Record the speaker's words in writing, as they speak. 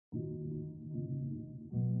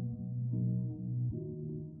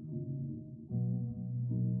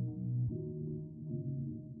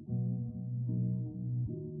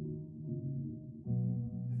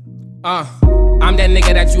I'm that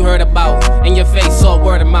nigga that you heard about. In your face, all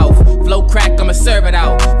word of mouth. Flow crack, I'ma serve it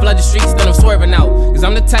out. Flood the streets, then I'm swerving out. Cause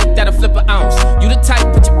I'm the type that'll flip an ounce. You the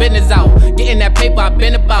type, put your business out. Getting that paper, I've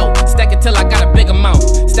been about. Stack it till I got a big amount.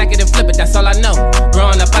 Stack it and flip it, that's all I know.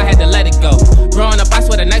 Growing up, I had to let it go. Growing up, I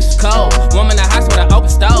swear the nights was cold. Warm in the house with an open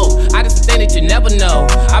stove. I just a thing that you never know.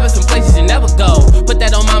 I been some places you never go. Put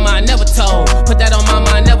that on mama, I never told. Put that on mama,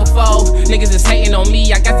 I never fold. Niggas is hating on me,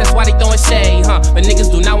 I guess that's why they throwing shade, But niggas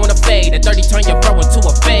do not wanna fade. At 30, turn your bro into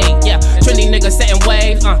a fade, yeah. Trendy nigga setting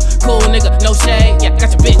waves, cool nigga, no shade, yeah.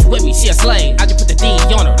 Got your bitch with me, she a slave. I just put the D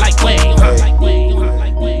on her like Wade,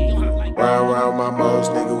 Round round my moles,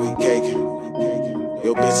 nigga, we caking.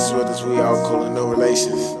 Your bitches with us, we all cool and no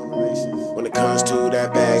relations. When it comes to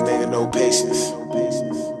that bag, nigga, no patience.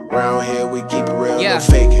 Round here, we keep it real, no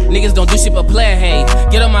faking. Niggas don't do shit but play, hey.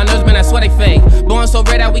 Get on my nerves, man, I swear they fake. Born so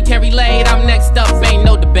red out, we can't relate. I'm next up, ain't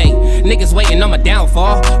no debate. Niggas waiting on my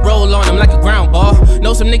downfall. Roll on them like a ground ball.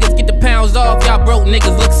 Know some niggas get the pounds off. Y'all broke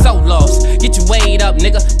niggas look so lost. Get your weight up,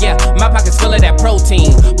 nigga. Yeah, my pockets full of that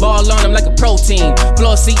protein. Ball on them like a protein.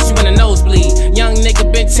 Floor seats, you in a nosebleed. Young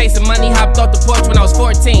nigga been chasing money. Hopped off the porch when I was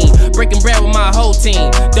 14. Breaking bread with my whole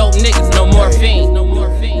team. Dope niggas, no morphine. No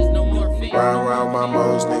morphine, no morphine. Round round my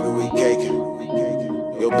moles, nigga, we caking.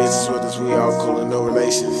 Your bitches with us, we all cool and no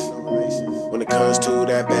relations. When it comes to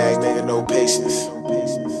that bag, nigga, no patience.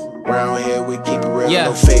 Round here, we keep it real,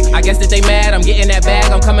 no faking. I guess that they mad, I'm getting that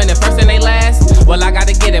bag. I'm coming in first and they last. Well, I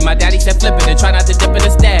gotta get it, my daddy said flip it and try not to dip in the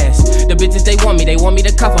stash. The bitches, they want me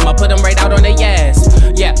to cuff them. I put them right out on their ass.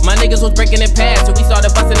 Yeah, my niggas was breaking it past, so we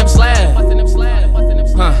started busting them slabs.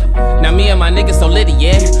 Now me and my niggas so litty,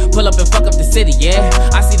 yeah. Pull up and fuck up the city, yeah.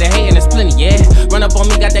 I see the hating, there's plenty, yeah. Run up on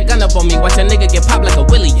me, got that gun up on me. Watch a nigga get popped like a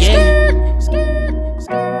willy, yeah.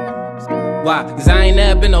 Why? Cause I ain't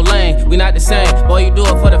never been no lame. We not the same. Boy, you do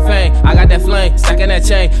it for the fame. I got that flame, stacking that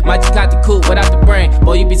chain. Might just got the coupe without the brain.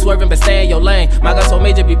 Boy, you be swerving but stay in your lane. My gun so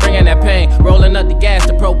major be bringing that pain. Rolling up the gas,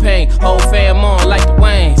 the propane. Whole fam on like the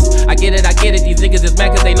Waynes. I get it. These niggas is mad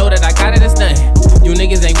cause they know that I got it, it's nothing. You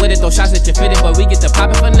niggas ain't with it, throw shots at your fitted, but we get to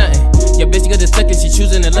poppin' for nothing. Your bitch good as looking, she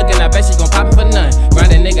choosing and looking. I bet she gon' pop it for nothing.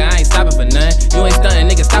 Grindin' nigga, I ain't stopping for nothing. You ain't stuntin',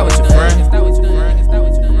 nigga, stop with your friend.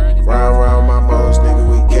 Round round my moles, nigga,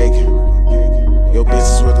 we caking. Your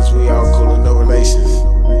bitches with us, we all cool and no relations.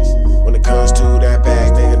 When it comes to that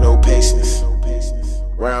bag, nigga, no patience.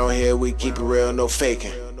 Round here, we keep it real, no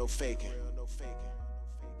faking.